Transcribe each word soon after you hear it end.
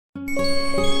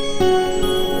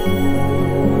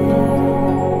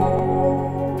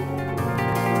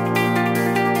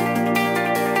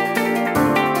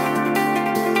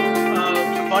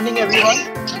everyone,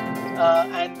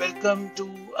 and welcome to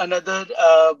another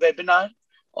webinar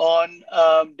on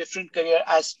different career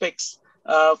aspects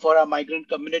for our migrant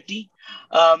community.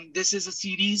 This is a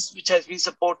series which has been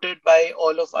supported by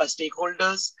all of our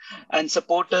stakeholders and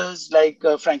supporters like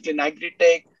Franklin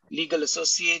Agritech, Legal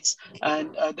Associates,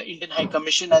 and the Indian High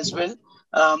Commission as well,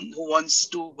 who wants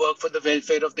to work for the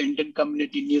welfare of the Indian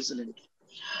community in New Zealand.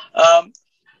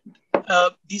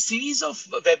 The series of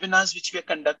webinars which we are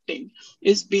conducting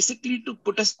is basically to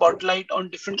put a spotlight on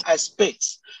different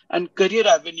aspects and career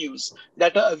avenues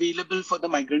that are available for the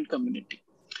migrant community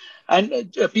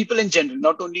and people in general,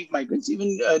 not only migrants,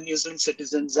 even New Zealand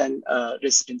citizens and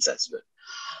residents as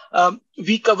well.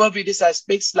 We cover various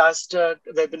aspects. Last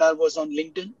webinar was on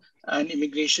LinkedIn and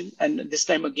immigration. And this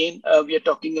time again, we are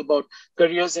talking about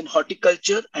careers in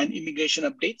horticulture and immigration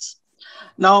updates.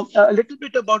 Now, a little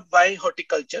bit about why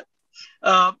horticulture.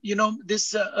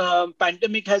 This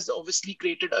pandemic has obviously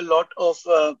created a lot of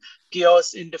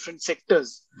chaos in different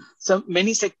sectors.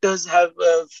 Many sectors have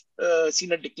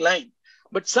seen a decline,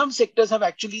 but some sectors have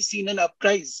actually seen an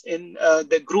uprise in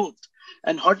their growth,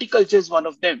 and horticulture is one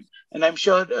of them. And I'm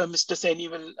sure Mr. Saini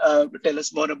will tell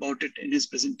us more about it in his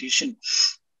presentation.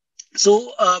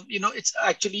 So, it's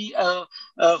actually a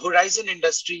horizon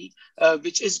industry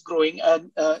which is growing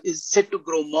and is set to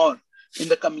grow more in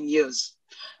the coming years.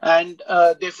 And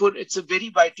therefore, it's a very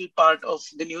vital part of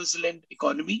the New Zealand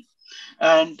economy.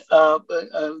 And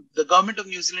the government of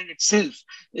New Zealand itself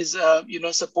is,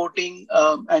 supporting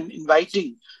and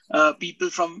inviting people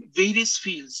from various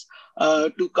fields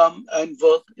to come and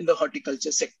work in the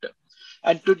horticulture sector.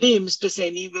 And today, Mr.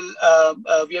 Saini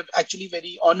we are actually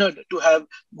very honored to have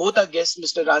both our guests,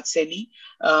 Mr. Raj Saini,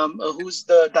 who's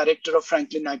the director of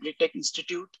Franklin Agritech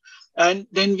Institute. And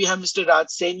then we have Mr. Raj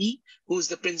Saini, who's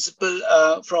the principal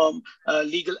from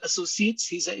Legal Associates.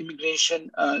 He's an immigration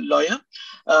lawyer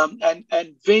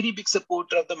and very big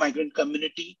supporter of the migrant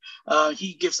community.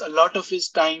 He gives a lot of his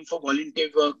time for volunteer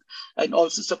work and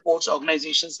also supports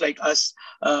organizations like us.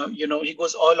 He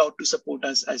goes all out to support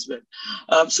us as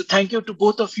well. So thank you to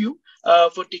both of you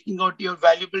for taking out your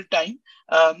valuable time.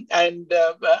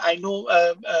 I know,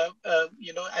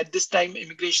 at this time,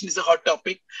 immigration is a hot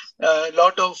topic. A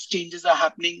lot of changes are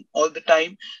happening all the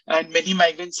time, and many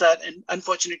migrants are,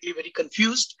 unfortunately, very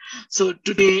confused. So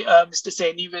today, Mr.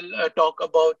 Saini will talk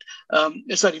about,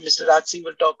 Mr. Raj Singh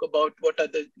will talk about what are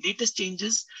the latest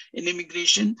changes in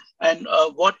immigration and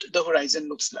what the horizon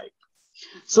looks like.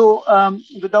 So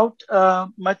without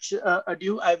much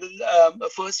ado, I will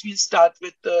first we'll start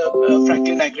with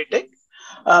Franklin Agritech.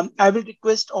 I will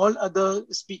request all other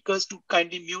speakers to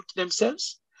kindly mute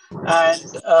themselves.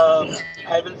 And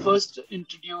I will first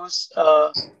introduce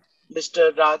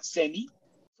Mr. Raj Saini.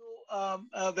 So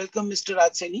welcome, Mr.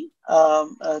 Raj Saini,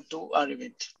 to our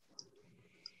event.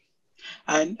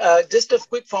 And just a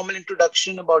quick formal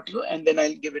introduction about you, and then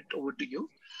I'll give it over to you.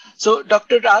 So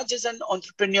Dr. Raj is an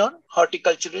entrepreneur,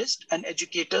 horticulturist, and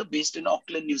educator based in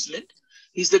Auckland, New Zealand.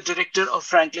 He's the director of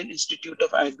Franklin Institute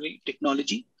of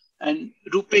Agri-Technology and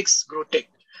Rupex Growtech,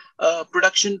 a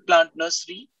production plant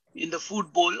nursery in the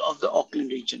food bowl of the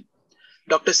Auckland region.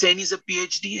 Dr. Saini is a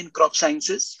PhD in crop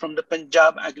sciences from the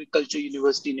Punjab Agriculture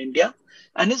University in India,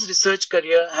 and his research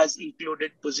career has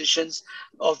included positions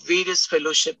of various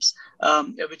fellowships,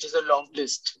 which is a long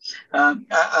list.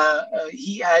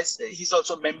 He's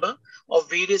also a member of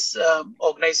various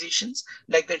organizations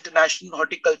like the International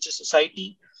Horticulture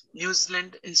Society, New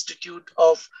Zealand Institute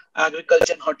of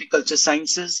Agriculture and Horticulture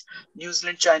Sciences, New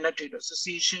Zealand China Trade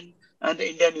Association, and the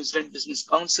India-New Zealand Business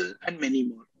Council, and many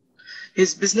more.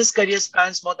 His business career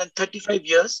spans more than 35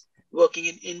 years, working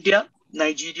in India,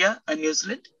 Nigeria, and New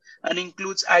Zealand, and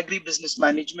includes agri-business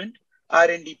management,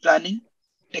 R&D planning,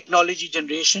 technology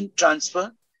generation,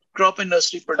 transfer, crop and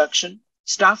nursery production,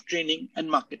 staff training, and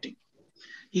marketing.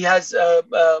 He has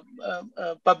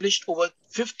published over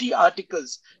 50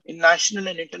 articles in national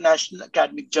and international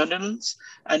academic journals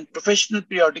and professional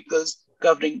periodicals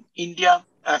covering India,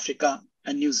 Africa,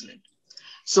 and New Zealand.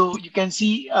 So you can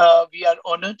see we are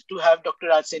honored to have Dr.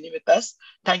 Raj Saini with us.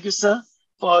 Thank you, sir,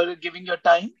 for giving your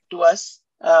time to us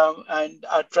and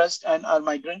our trust and our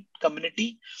migrant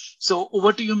community. So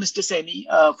over to you, Mr. Saini,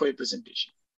 for your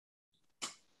presentation.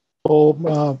 So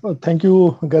thank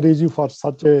you, Gariji, for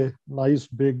such a nice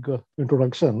big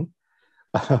introduction.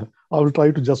 I will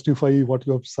try to justify what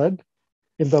you have said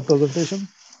in the presentation.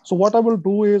 So what I will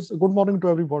do is, good morning to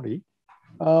everybody.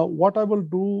 What I will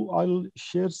do, I'll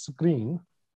share screen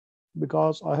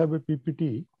because I have a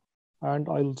PPT and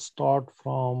I'll start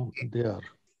from there.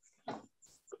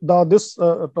 This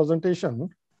presentation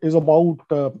is about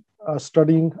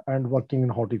studying and working in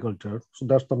horticulture. So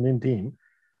that's the main theme.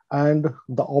 and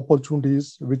the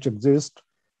opportunities which exist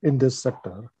in this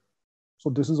sector. So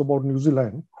this is about New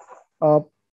Zealand. Uh,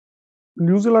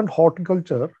 New Zealand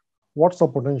horticulture, what's the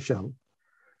potential?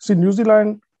 See, New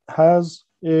Zealand has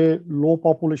a low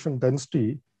population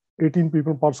density, 18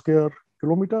 people per square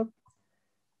kilometer,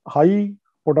 high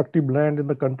productive land in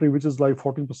the country, which is like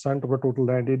 40% of the total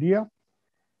land area.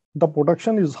 The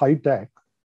production is high tech,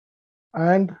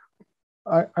 and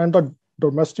the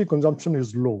domestic consumption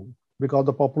is low because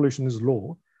the population is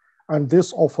low, and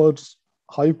this offers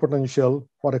high potential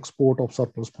for export of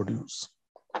surplus produce.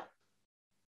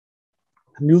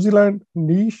 New Zealand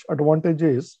niche advantage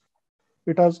is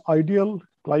it has ideal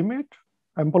climate,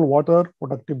 ample water,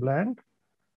 productive land,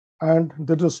 and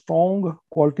there is a strong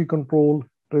quality control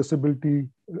traceability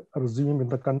regime in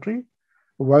the country.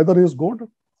 Weather is good.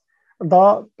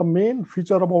 The main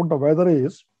feature about the weather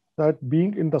is that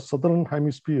being in the southern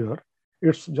hemisphere,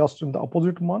 it's just in the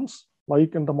opposite months,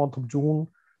 like in the month of June,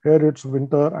 here it's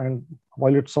winter, and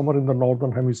while it's summer in the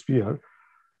northern hemisphere.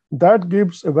 That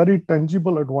gives a very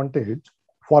tangible advantage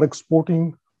for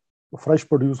exporting fresh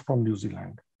produce from New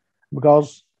Zealand.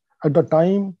 Because at the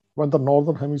time when the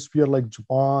northern hemisphere like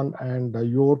Japan and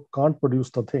Europe can't produce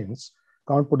the things,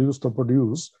 can't produce the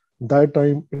produce, that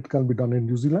time it can be done in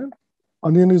New Zealand.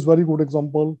 Onion is very good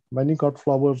example, many cut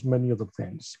flowers, many other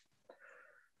things.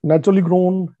 Naturally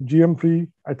grown, GM-free,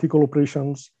 ethical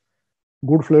operations,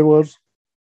 good flavors.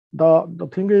 The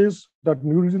thing is that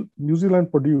New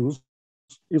Zealand produce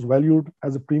is valued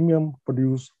as a premium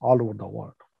produce all over the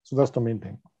world. So that's the main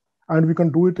thing. And we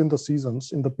can do it in the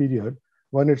seasons, in the period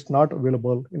when it's not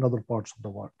available in other parts of the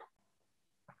world.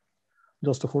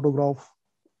 Just a photograph.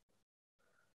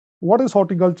 What is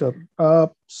horticulture?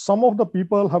 Some of the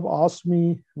people have asked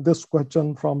me this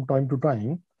question from time to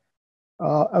time.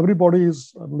 Everybody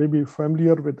is maybe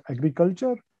familiar with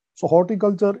agriculture. So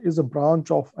horticulture is a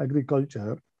branch of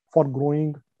agriculture for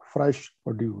growing fresh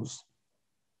produce.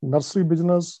 Nursery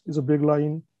business is a big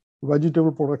line.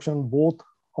 Vegetable production, both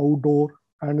outdoor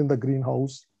and in the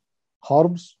greenhouse.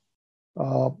 Herbs,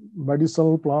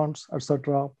 medicinal plants,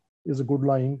 etc., is a good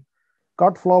line.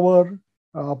 Cut flower,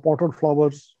 potted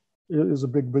flowers is a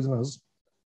big business.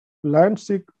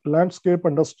 Landscape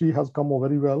industry has come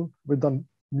very well with the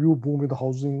new boom in the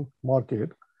housing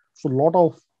market. So a lot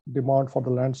of demand for the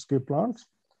landscape plants.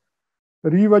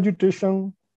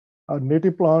 Revegetation,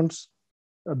 native plants,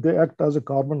 they act as a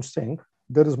carbon sink.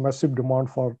 There is massive demand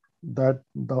for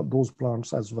those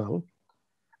plants as well.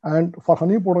 And for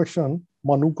honey production,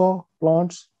 manuka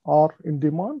plants are in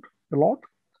demand a lot.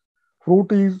 Fruit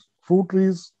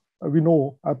trees, we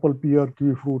know apple, pear,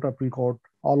 kiwi fruit, apricot,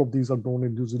 all of these are grown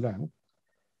in New Zealand.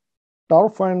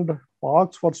 Turf and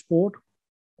parks for sport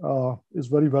is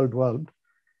very well developed.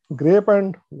 Grape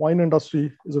and wine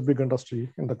industry is a big industry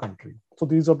in the country. So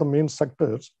these are the main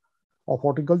sectors of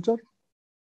horticulture.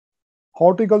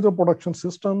 Horticulture production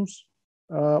systems,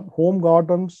 home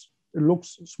gardens, it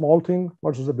looks small thing,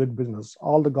 but it's a big business.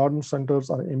 All the garden centers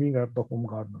are aiming at the home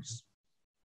gardeners.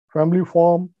 Family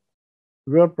farm,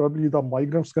 where probably the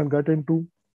migrants can get into.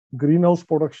 Greenhouse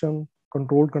production,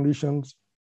 controlled conditions.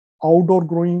 Outdoor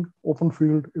growing, open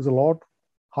field is a lot.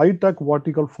 High-tech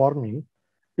vertical farming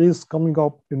is coming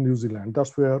up in New Zealand.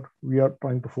 That's where we are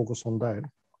trying to focus on that.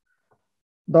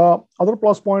 The other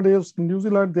plus point is in New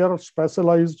Zealand, there are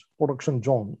specialized production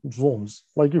zones.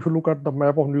 Like if you look at the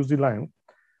map of New Zealand,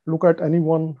 look at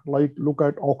anyone, like look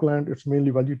at Auckland, it's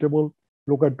mainly vegetable.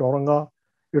 Look at Tauranga,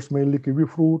 it's mainly kiwi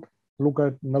fruit. Look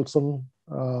at Nelson,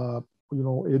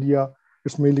 area,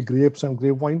 it's mainly grapes and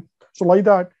grape wine. So like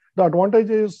that, the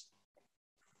advantage is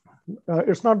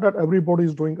it's not that everybody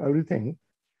is doing everything.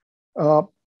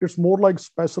 It's more like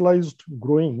specialized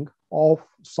growing of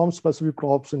some specific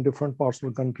crops in different parts of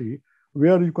the country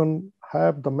where you can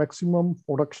have the maximum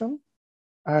production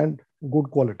and good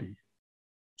quality.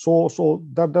 So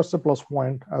that's a plus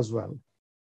point as well.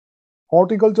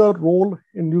 Horticulture role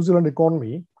in New Zealand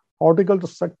economy, horticulture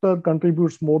sector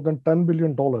contributes more than $10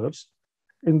 billion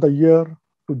in the year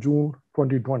to June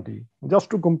 2020. Just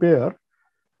to compare,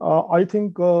 I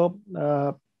think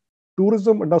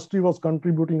tourism industry was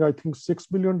contributing, I think, $6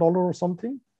 billion or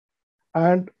something.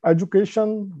 And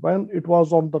education, when it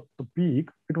was on the peak,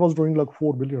 it was doing like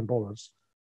 $4 billion to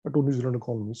New Zealand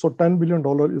economy. So $10 billion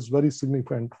is very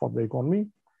significant for the economy.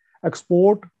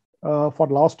 Export for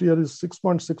last year is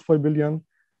 6.65 billion,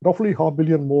 roughly $500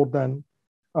 million more than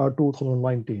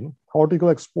 2019.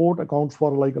 Horticulture export accounts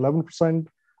for like 11%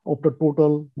 of the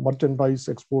total merchandise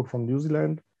export from New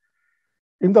Zealand.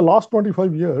 In the last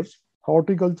 25 years,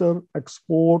 horticulture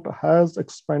export has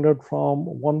expanded from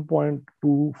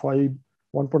 1.25,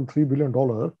 $1.3 billion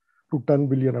to 10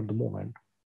 billion at the moment.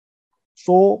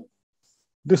 So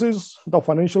this is the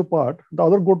financial part. The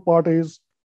other good part is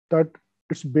that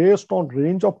it's based on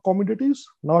range of commodities,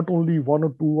 not only one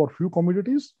or two or few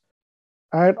commodities,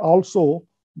 and also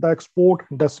the export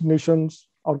destinations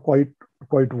are quite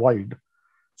wide.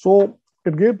 So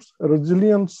it gives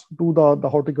resilience to the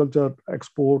horticulture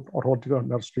export or horticulture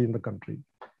industry in the country.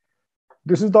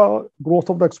 This is the growth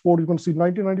of the export. You can see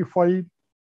 1995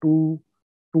 to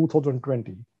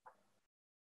 2020.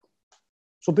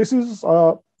 So this is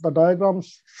the diagram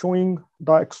showing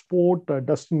the export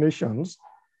destinations.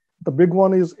 The big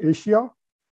one is Asia.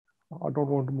 I don't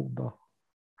want to move the.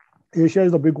 Asia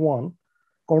is the big one.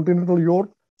 Continental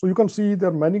Europe. So you can see there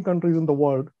are many countries in the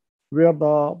world where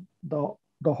the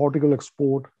horticulture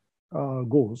export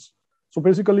goes. So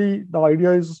basically, the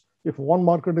idea is if one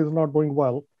market is not doing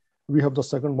well, we have the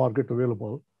second market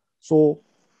available. So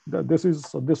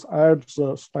this adds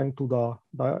strength to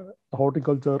the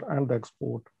horticulture and the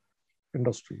export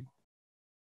industry.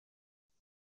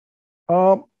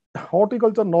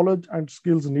 Horticulture knowledge and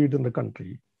skills need in the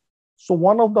country. So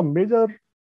one of the major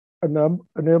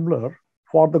enabler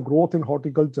for the growth in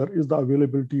horticulture is the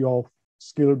availability of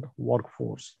skilled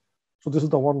workforce. So this is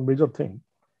the one major thing.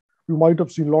 You might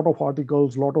have seen a lot of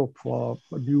articles, a lot of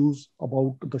news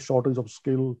about the shortage of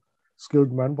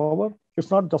skilled manpower.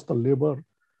 It's not just the labor,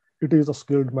 it is a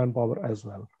skilled manpower as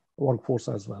well, workforce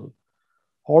as well.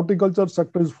 Horticulture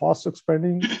sector is fast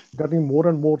expanding, getting more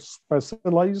and more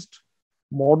specialized.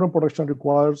 Modern production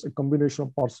requires a combination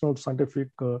of personal, scientific,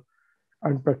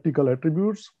 and practical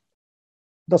attributes.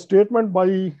 The statement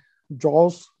by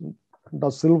Jos da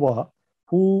Silva,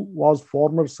 who was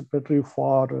former Secretary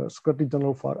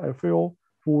General for FAO,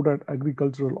 Food and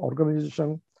Agricultural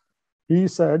Organization, he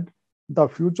said, the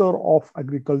future of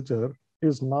agriculture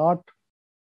is not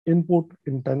input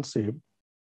intensive,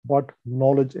 but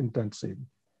knowledge intensive.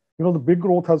 You know, the big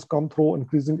growth has come through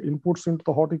increasing inputs into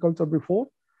the horticulture before,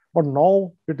 but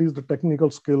now it is the technical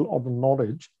skill or the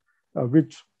knowledge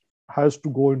which has to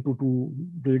go into to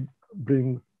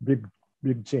bring big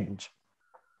change.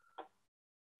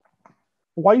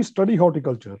 Why study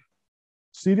horticulture?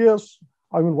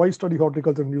 Why study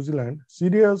horticulture in New Zealand?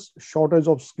 Serious shortage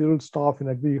of skilled staff in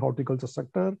agri-horticulture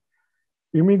sector.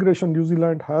 Immigration New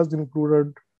Zealand has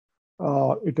included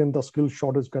it in the skill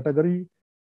shortage category.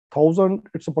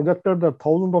 It's projected that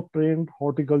thousands of trained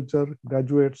horticulture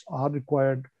graduates are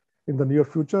required in the near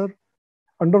future.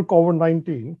 Under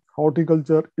COVID-19,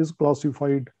 horticulture is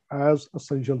classified as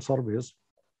essential service.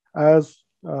 As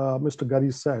Mr.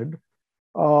 Gary said,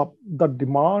 the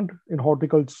demand in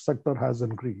horticulture sector has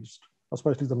increased,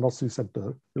 especially the nursery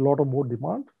sector, a lot of more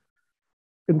demand.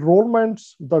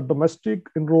 Enrollments, the domestic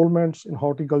enrollments in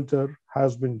horticulture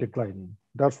has been declining.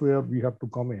 That's where we have to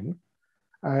come in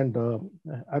and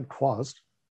act fast,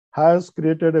 has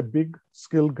created a big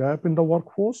skill gap in the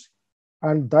workforce,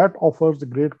 and that offers a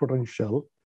great potential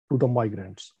to the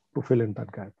migrants to fill in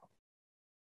that gap.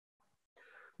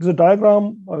 There's a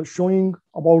diagram showing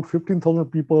about 15,000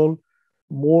 people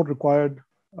more required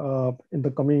in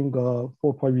the coming 4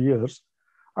 or 5 years.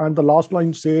 And the last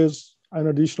line says an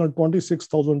additional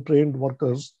 26,000 trained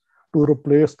workers to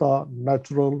replace the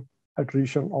natural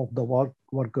attrition of the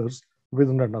workers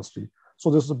within the industry. So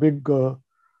this is a big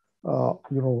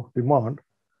demand.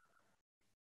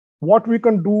 What we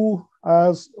can do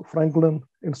as Franklin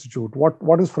Institute,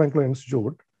 what is Franklin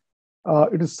Institute?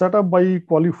 It is set up by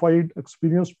qualified,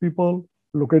 experienced people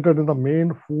located in the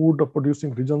main food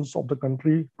producing regions of the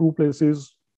country, 2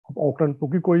 places, Auckland,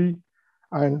 Pukekohe,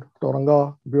 and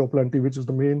Tauranga, Bay of Plenty, which is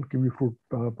the main kiwi fruit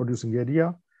producing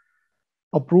area.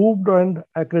 Approved and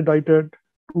accredited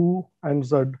to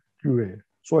NZQA.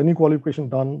 So any qualification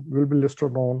done will be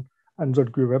listed on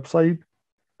NZQA website.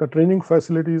 The training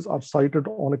facilities are sited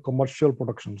on a commercial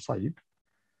production site.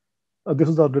 This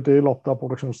is the detail of the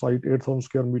production site: 8,000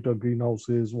 square meter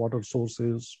greenhouses, water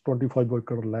sources,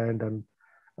 25-acre land, and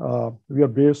we are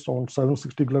based on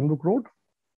 760 Glenbrook Road.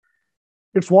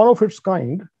 It's one of its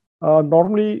kind.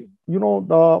 Normally,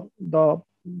 the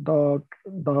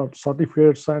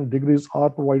certificates and degrees are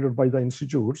provided by the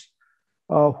institutes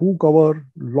who cover a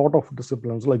lot of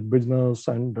disciplines like business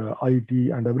and IT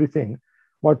and everything,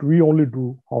 but we only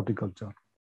do horticulture.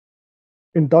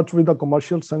 In touch with the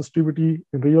commercial sensitivity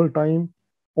in real time,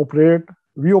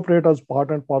 we operate as part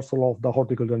and parcel of the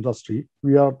horticulture industry.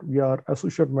 We are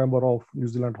associate member of New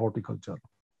Zealand Horticulture.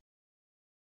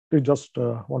 They just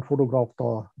one photograph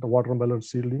the watermelon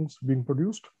seedlings being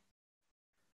produced.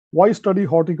 Why study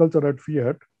horticulture at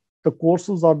Fiat? The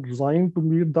courses are designed to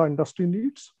meet the industry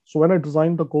needs. So when I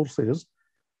designed the courses,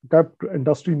 kept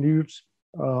industry needs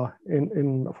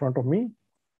in front of me.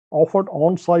 offered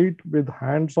on-site with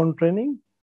hands-on training.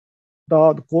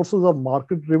 The courses are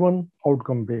market-driven,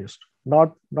 outcome-based,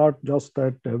 not just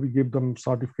that we give them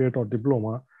certificate or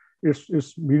diploma.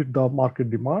 It's meet the market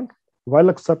demand, well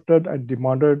accepted and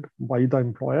demanded by the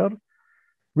employer.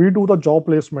 We do the job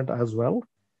placement as well.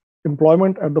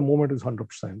 Employment at the moment is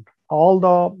 100%. All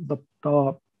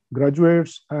the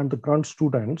graduates and the current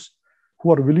students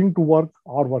who are willing to work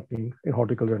are working in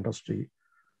horticulture industry.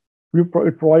 It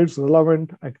provides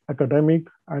relevant academic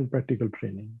and practical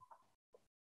training.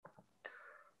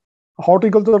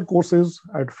 Horticulture courses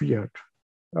at Fiat.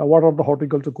 What are the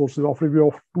horticulture courses? Offered? We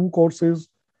offer 2 courses,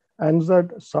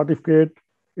 NZ certificate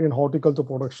in horticulture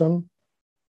production,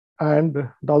 and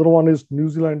the other one is New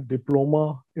Zealand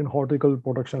diploma in horticulture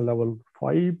production level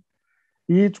 5.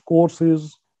 Each course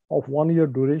is of 1 year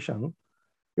duration.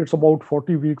 It's about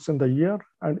 40 weeks in the year,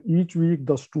 and each week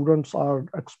the students are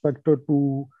expected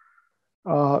to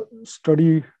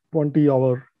study 20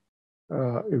 hours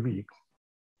a week,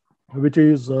 which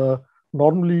is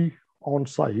normally on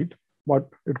site, but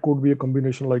it could be a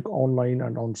combination like online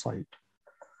and on site.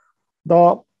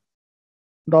 The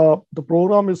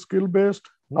program is skill based,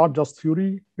 not just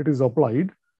theory, it is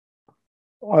applied.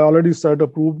 I already said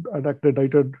approved and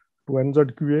accredited to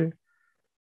NZQA.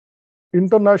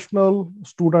 International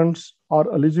students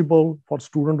are eligible for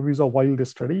student visa while they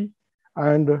study,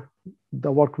 and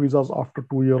the work visas after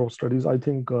 2 years of studies. I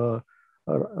think Raj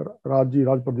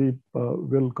Pradeep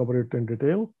will cover it in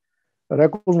detail.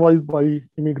 Recognized by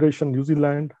Immigration New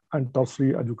Zealand and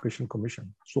Tertiary Education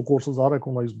Commission. So courses are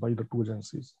recognized by the 2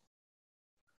 agencies.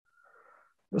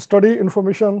 Study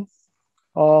information,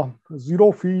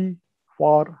 0 fee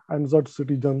for NZ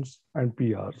citizens and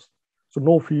PRs. So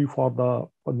no fee for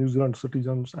New Zealand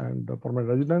citizens and permanent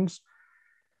residents.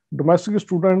 Domestic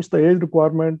students, the age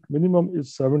requirement minimum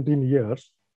is 17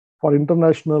 years. For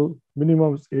international,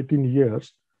 minimum is 18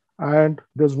 years. And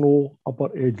there's no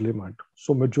upper age limit.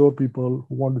 So mature people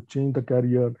who want to change the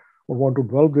career or want to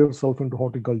develop themselves into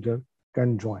horticulture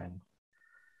can join.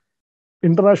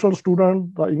 International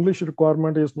student, the English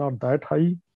requirement is not that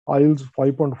high, IELTS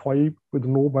 5.5 with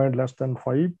no band less than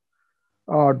 5.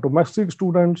 Domestic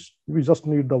students, we just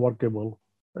need the workable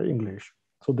English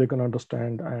so they can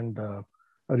understand and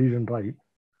read and write.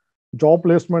 Job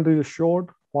placement is assured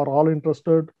for all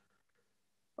interested.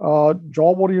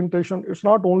 Job orientation, it's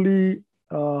not only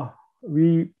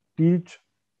we teach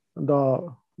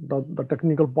the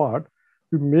technical part,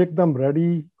 we make them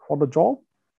ready for the job.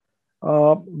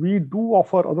 We do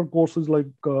offer other courses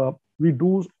like we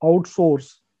do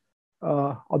outsource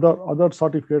other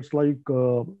certificates like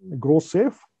Grow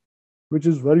Safe, which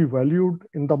is very valued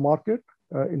in the market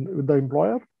with the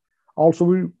employer. Also,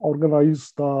 we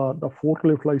organize the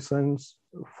forklift license,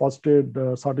 first aid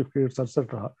certificates,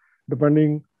 etc.,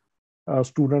 depending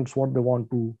students what they want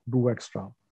to do extra.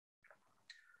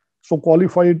 So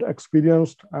qualified,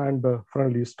 experienced, and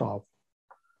friendly staff.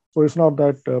 So it's not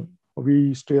that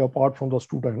we stay apart from the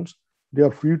students. They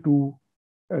are free to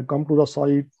come to the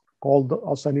site, call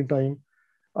us anytime.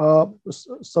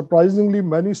 Surprisingly,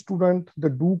 many students, they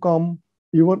do come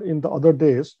even in the other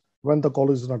days when the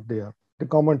college is not there. They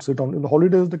come and sit on. In the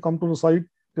holidays, they come to the site.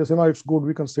 They say, no, it's good.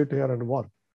 We can sit here and work.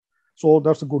 So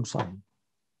that's a good sign.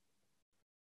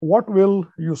 What will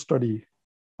you study?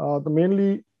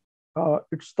 Mainly,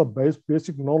 it's the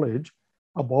basic knowledge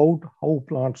about how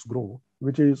plants grow,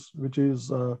 which is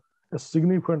a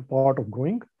significant part of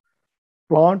growing.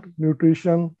 Plant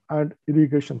nutrition and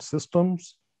irrigation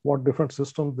systems, what different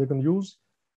systems they can use.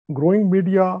 Growing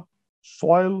media,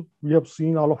 soil, we have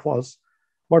seen all of us,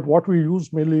 but what we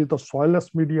use mainly the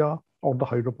soilless media or the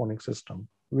hydroponic system,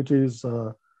 which is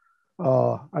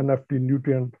NFT,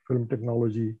 nutrient film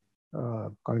technology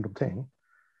kind of thing.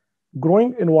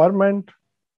 Growing environment,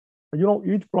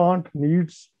 each plant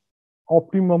needs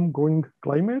optimum growing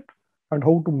climate and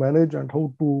how to manage and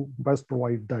how to best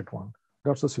provide that one.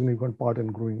 That's a significant part in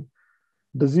growing.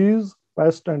 Disease,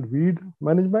 pest and weed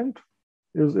management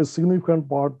is a significant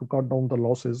part to cut down the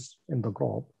losses in the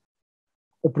crop.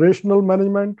 Operational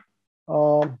management,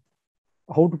 how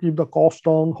to keep the cost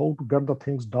down, how to get the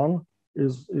things done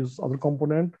is other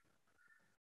component.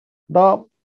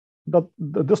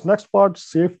 This next part,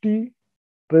 safety,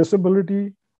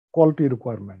 traceability, quality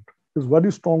requirement is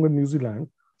very strong in New Zealand.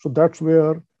 So that's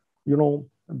where,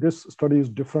 this study is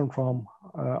different from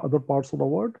other parts of the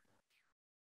world.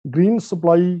 Green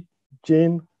supply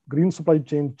chain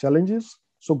challenges.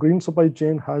 So green supply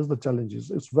chain has the challenges.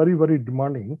 It's very, very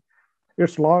demanding.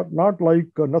 It's not like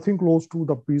nothing close to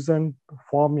the peasant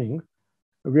farming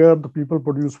where the people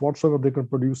produce whatsoever they can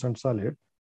produce and sell it.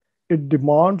 The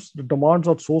demands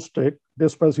are so strict, they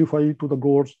specify to the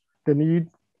growers they need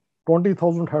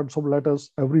 20,000 heads of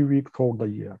lettuce every week throughout the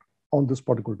year on this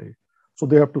particular day. So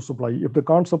they have to supply. If they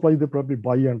can't supply, they probably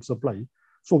buy and supply.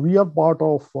 So we are part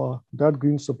of that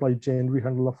green supply chain. We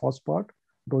handle the first part,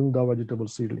 doing the vegetable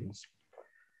seedlings.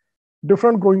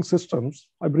 Different growing systems,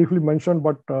 I briefly mentioned,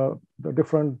 but the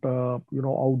different,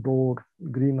 outdoor,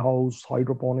 greenhouse,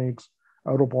 hydroponics,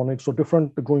 aeroponics, so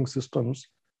different growing systems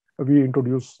we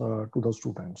introduce to the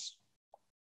students.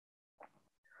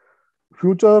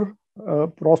 Future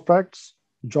prospects,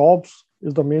 jobs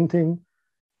is the main thing.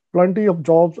 Plenty of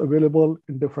jobs available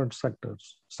in different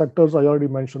sectors. Sectors I already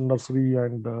mentioned, nursery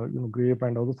and grape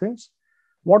and other things.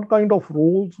 What kind of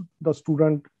roles the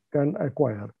student can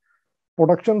acquire?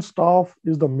 Production staff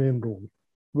is the main role,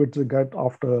 which they get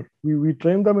after we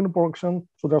train them in production.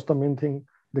 So that's the main thing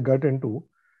they get into.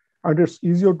 And it's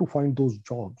easier to find those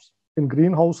jobs in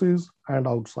greenhouses and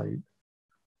outside.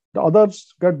 The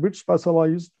others get a bit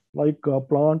specialized, like a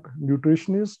plant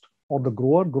nutritionist or the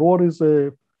grower. Grower is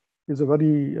a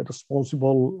very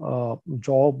responsible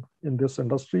job in this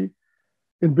industry.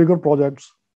 In bigger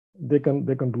projects, they can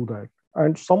do that.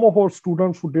 And some of our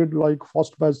students who did like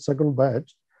first batch, second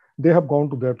batch, they have gone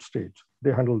to that stage.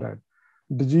 They handle that.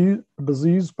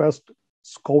 Disease pest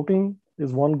scouting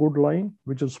is one good line,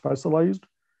 which is specialized.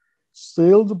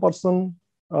 Salesperson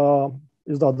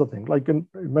is the other thing. Like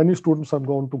many students have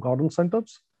gone to garden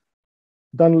centers.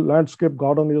 Then landscape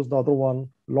garden is the other one.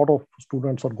 A lot of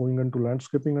students are going into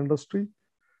landscaping industry.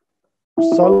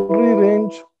 Salary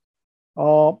range,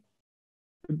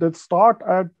 they start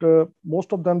at,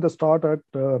 most of them, they start at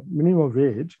minimum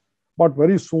wage, but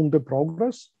very soon they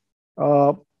progress.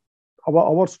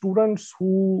 Our students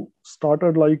who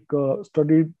started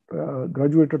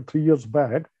graduated 3 years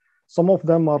back, some of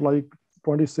them are like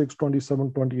 $26,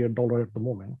 $27, $28 at the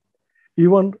moment.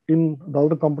 Even in the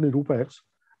other company, Rupex,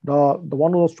 the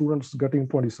one of the students is getting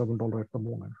 $27 at the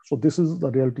moment. So this is the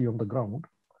reality on the ground.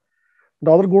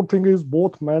 The other good thing is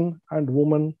both men and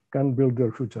women can build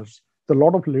their futures. There are a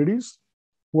lot of ladies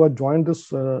who have joined this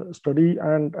study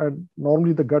and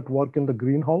normally they get work in the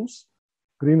greenhouses,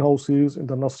 in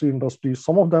the nursery industry.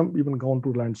 Some of them even gone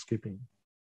to landscaping.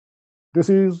 This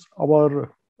is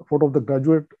our photo of the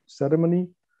graduate ceremony.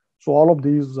 So all of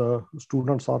these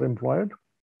students are employed.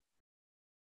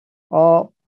 After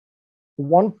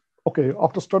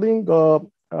studying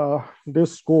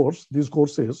these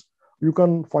courses, you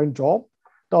can find job.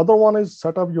 The other one is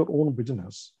set up your own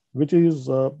business, which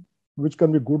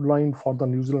can be good line for the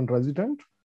New Zealand resident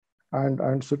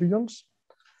and citizens.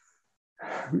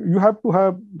 You have to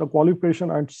have the qualification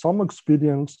and some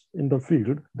experience in the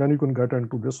field, then you can get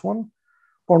into this one.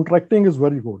 Contracting is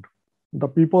very good. The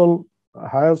people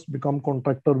has become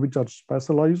contractor which are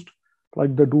specialized,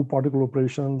 like they do particle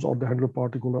operations or they handle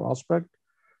particular aspect.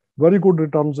 Very good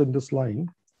returns in this line.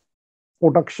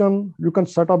 Production, you can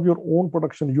set up your own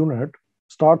production unit,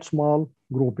 start small,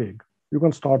 grow big. You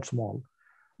can start small.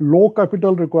 Low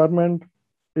capital requirement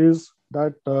is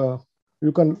that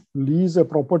you can lease a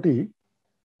property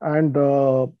and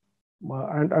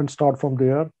start from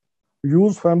there.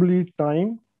 Use family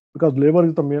time because labor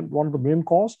is one of the main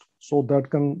cost, so that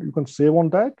you can save on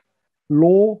that.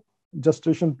 Low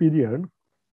gestation period,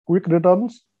 quick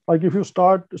returns. Like if you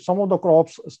start, some of the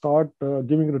crops start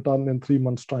giving return in 3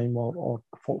 months time or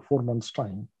 4 months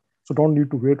time. So don't need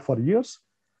to wait for years.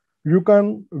 We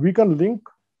can link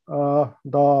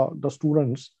the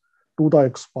students to the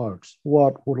experts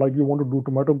who like you want to do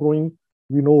tomato growing.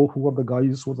 We know who are the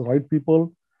guys, who are the right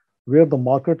people, where the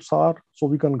markets are, so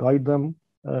we can guide them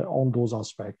on those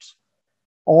aspects.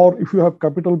 Or if you have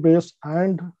capital base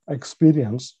and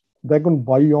experience, they can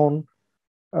buy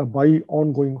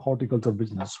ongoing horticulture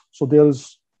business. So there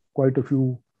is quite a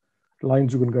few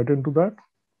lines you can get into that.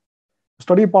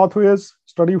 Study pathways,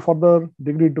 study further,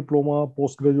 degree, diploma,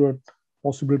 postgraduate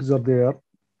possibilities are there.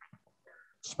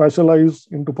 Specialize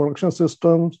into production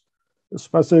systems,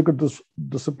 specific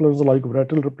disciplines like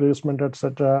varietal replacement,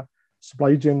 etc.,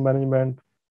 supply chain management,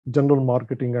 general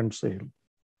marketing, and sale.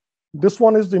 This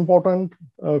one is the important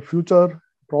future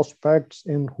prospects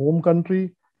in home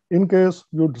country. In case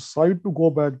you decide to go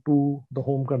back to the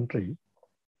home country,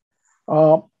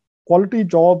 quality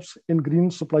jobs in green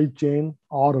supply chain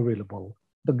are available.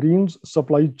 The green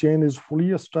supply chain is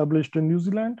fully established in New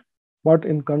Zealand, but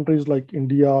in countries like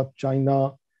India,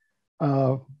 China,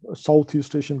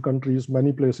 Southeast Asian countries,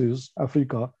 many places,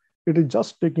 Africa, it is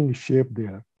just taking shape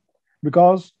there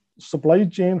because supply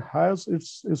chain has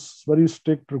its very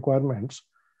strict requirements.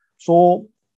 So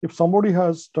if somebody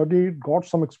has studied, got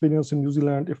some experience in New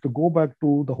Zealand, if they go back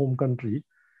to the home country,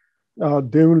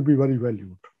 they will be very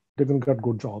valued. They can get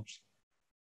good jobs.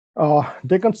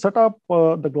 They can set up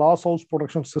the glasshouse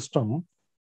production system.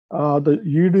 The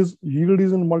yield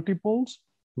is in multiples,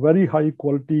 very high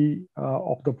quality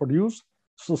of the produce,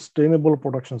 sustainable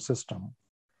production system,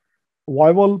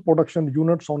 viable production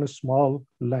units on a small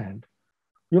land.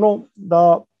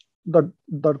 The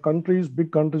countries,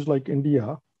 big countries like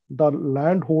India, the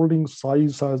land holding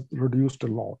size has reduced a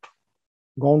lot,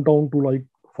 gone down to like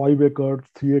 5 acres,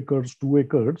 3 acres, 2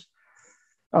 acres.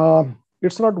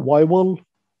 It's not viable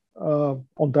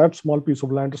on that small piece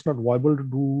of land. It's not viable to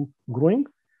do growing.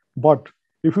 But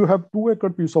if you have 2 acre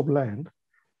piece of land,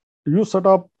 you set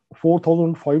up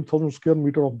 4,000, 5,000 square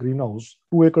meter of greenhouse.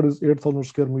 2 acre is 8,000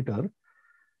 square meter.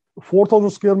 4,000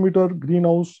 square meter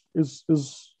greenhouse is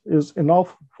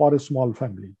enough for a small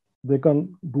family. They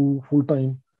can do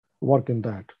full-time work in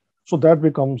that. So that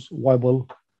becomes viable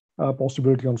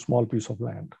possibility on small piece of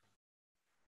land.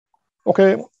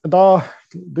 Okay,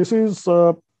 this is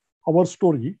our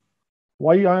story.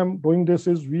 Why I am doing this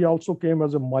is we also came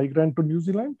as a migrant to New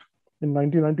Zealand in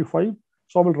 1995.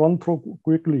 So I will run through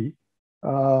quickly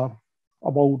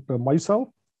about myself.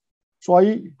 So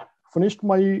I finished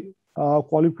my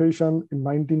qualification in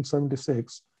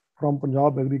 1976 from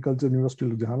Punjab Agriculture University,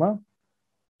 Ludhiana.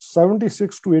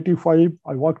 76 to 85,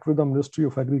 I worked with the Ministry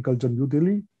of Agriculture, New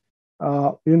Delhi,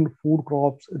 in food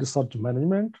crops research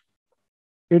management.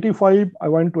 85, I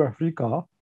went to Africa,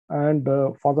 and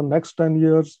for the next 10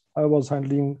 years, I was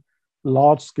handling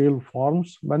large-scale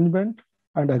farms management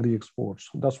and agri-exports.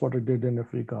 That's what I did in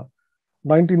Africa.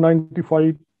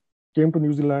 1995, came to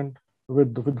New Zealand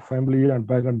with family and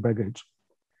bag and baggage,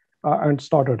 and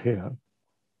started here.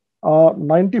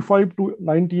 95 to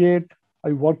 98,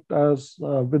 I worked as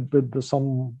with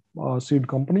some seed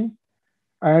company,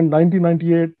 and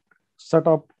 1998 set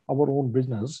up our own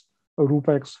business,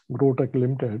 Rupex Growtech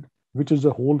Limited, which is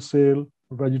a wholesale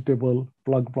vegetable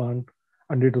plug plant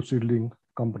and native seedling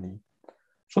company.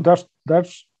 So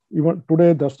that's even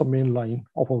today that's the main line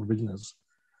of our business.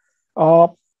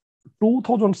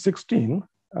 2016,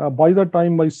 by the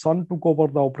time my son took over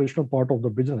the operational part of the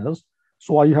business,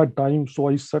 so I had time. So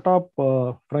I set up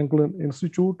Franklin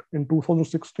Institute in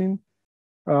 2016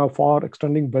 for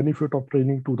extending benefit of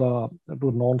training to the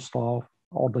non-staff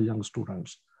or the young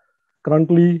students.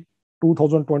 Currently,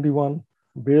 2021,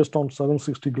 based on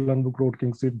 760 Glenbrook Road,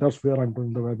 Kingseed, that's where I'm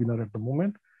doing the webinar at the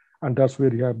moment. And that's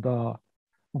where you have the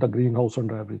greenhouse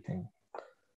and everything.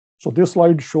 So this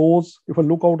slide shows, if I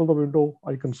look out of the window,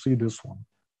 I can see this one.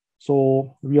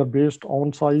 So we are based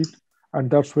on site, and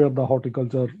that's where the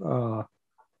horticulture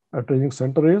training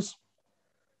center is.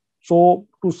 So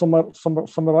to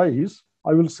summarize,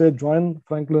 I will say join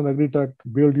Franklin Agritech,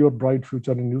 build your bright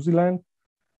future in New Zealand.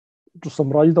 To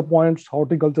summarize the points,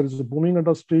 horticulture is a booming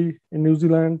industry in New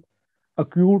Zealand,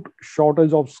 acute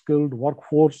shortage of skilled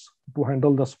workforce to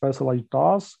handle the specialized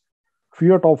tasks.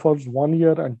 Fiat offers 1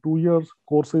 year and 2 years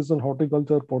courses in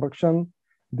horticulture production.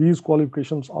 These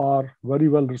qualifications are very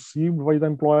well received by the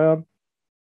employer.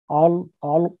 All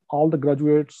the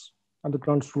graduates and the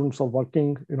current students are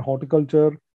working in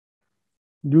horticulture.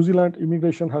 New Zealand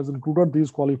immigration has included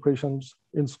these qualifications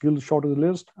in skills shortage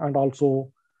list, and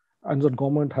also and the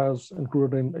government has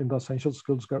included in the essential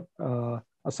skills,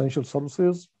 essential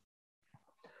services.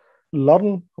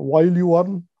 Learn while you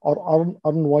earn, or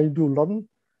earn while you learn.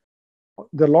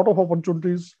 There are a lot of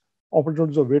opportunities.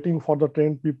 Opportunities are waiting for the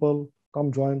trained people.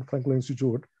 Come join Franklin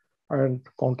Institute and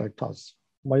contact us.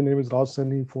 My name is Raj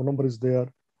Saini. Phone number is there,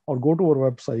 or go to our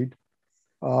website,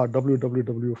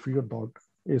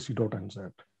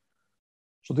 www.fiat.ac.nz.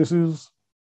 So this is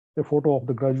a photo of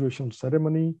the graduation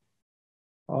ceremony.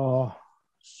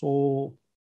 So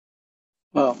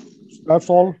that's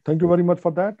all. Thank you very much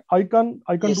for that. I can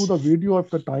yes. do the video if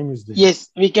the time is there. Yes,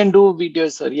 we can do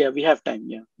videos, sir. Yeah, we have time.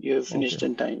 Yeah, you have finished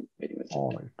in time. Very much.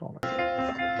 All right.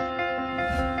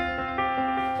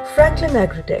 Franklin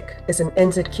Agritech is an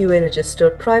NZQA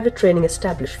registered private training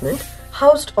establishment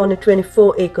housed on a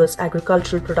 24 acres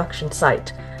agricultural production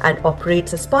site and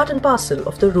operates as part and parcel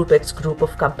of the Rupex group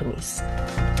of companies.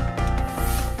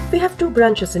 We have 2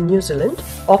 branches in New Zealand,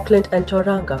 Auckland and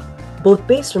Tauranga, both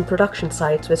based on production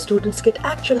sites where students get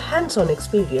actual hands-on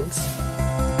experience.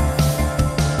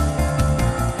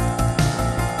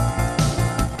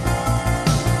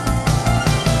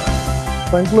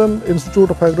 Franklin Institute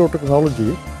of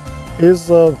Agrotechnology is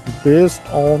based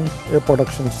on a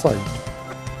production site,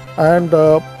 and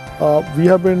we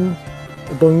have been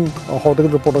doing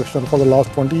horticulture production for the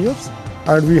last 20 years,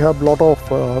 and we have a lot of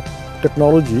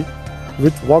technology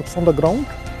which works on the ground.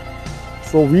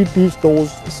 So we teach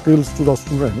those skills to the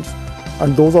students,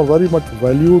 and those are very much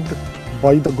valued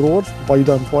by the growers, by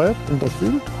the employer in the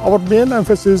field. Our main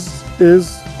emphasis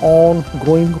is on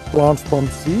growing plants from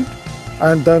seed,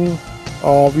 and then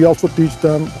we also teach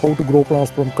them how to grow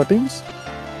plants from cuttings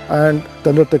and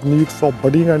tender techniques of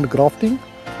budding and grafting,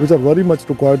 which are very much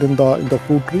required in the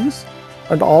fruit trees,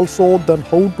 and also then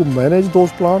how to manage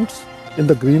those plants in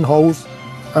the greenhouse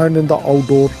and in the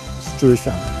outdoor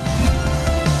situation.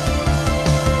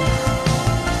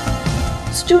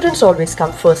 Students always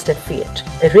come first at FIAT.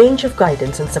 A range of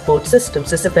guidance and support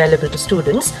systems is available to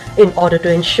students in order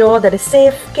to ensure that a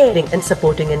safe, caring and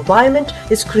supporting environment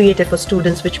is created for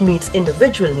students, which meets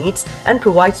individual needs and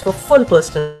provides for full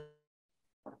personal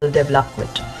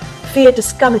development. FIAT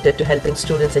is committed to helping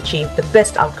students achieve the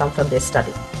best outcome from their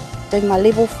study. Doing my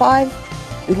level 5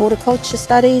 in horticulture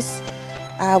studies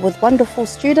with wonderful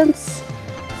students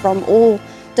from all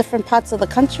different parts of the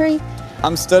country.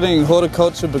 I'm studying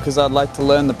horticulture because I'd like to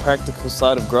learn the practical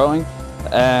side of growing,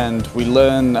 and we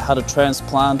learn how to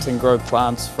transplant and grow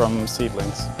plants from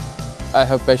seedlings. I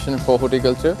have passion for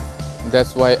horticulture,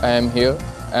 that's why I am here.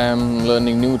 I am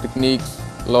learning new techniques,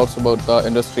 lots about the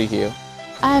industry here.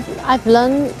 I've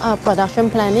learned production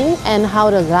planning and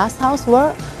how the glass house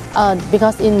works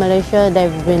because in Malaysia there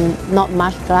have been not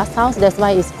much glass house, that's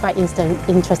why it's quite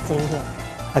interesting here.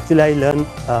 Actually, I learned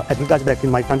agriculture back in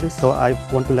my country, so I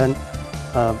want to learn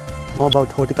more about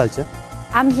horticulture.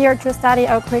 I'm here to study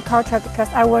agriculture because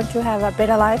I want to have a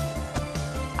better life.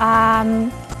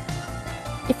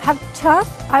 If I have chance,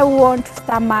 I want to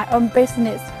start my own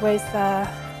business with the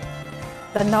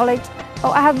knowledge.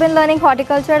 Oh, I have been learning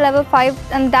horticulture level 5,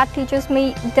 and that teaches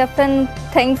me different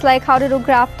things like how to do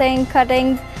grafting,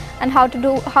 cutting, and how to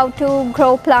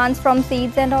grow plants from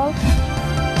seeds and all.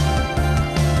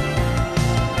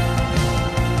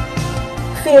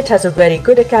 FIAT has a very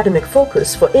good academic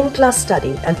focus for in-class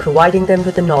study and providing them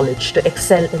with the knowledge to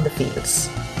excel in the fields.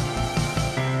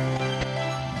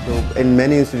 So in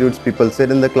many institutes, people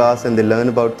sit in the class and they learn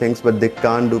about things, but they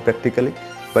can't do practically.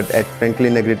 But at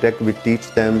Franklin Agritech, we teach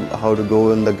them how to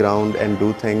go on the ground and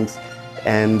do things.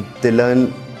 And they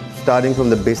learn, starting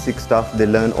from the basic stuff, they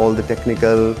learn all the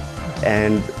technical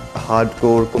and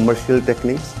hardcore commercial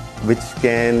techniques, which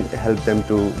can help them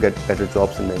to get better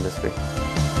jobs in the industry.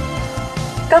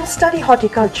 Come study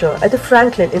horticulture at the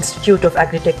Franklin Institute of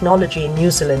Agri-Technology in New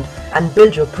Zealand and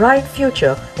build your bright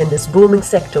future in this booming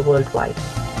sector worldwide.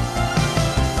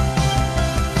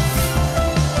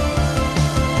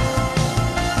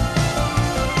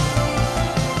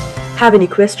 Have any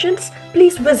questions?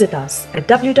 Please visit us at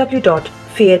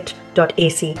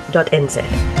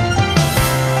www.fiat.ac.nz.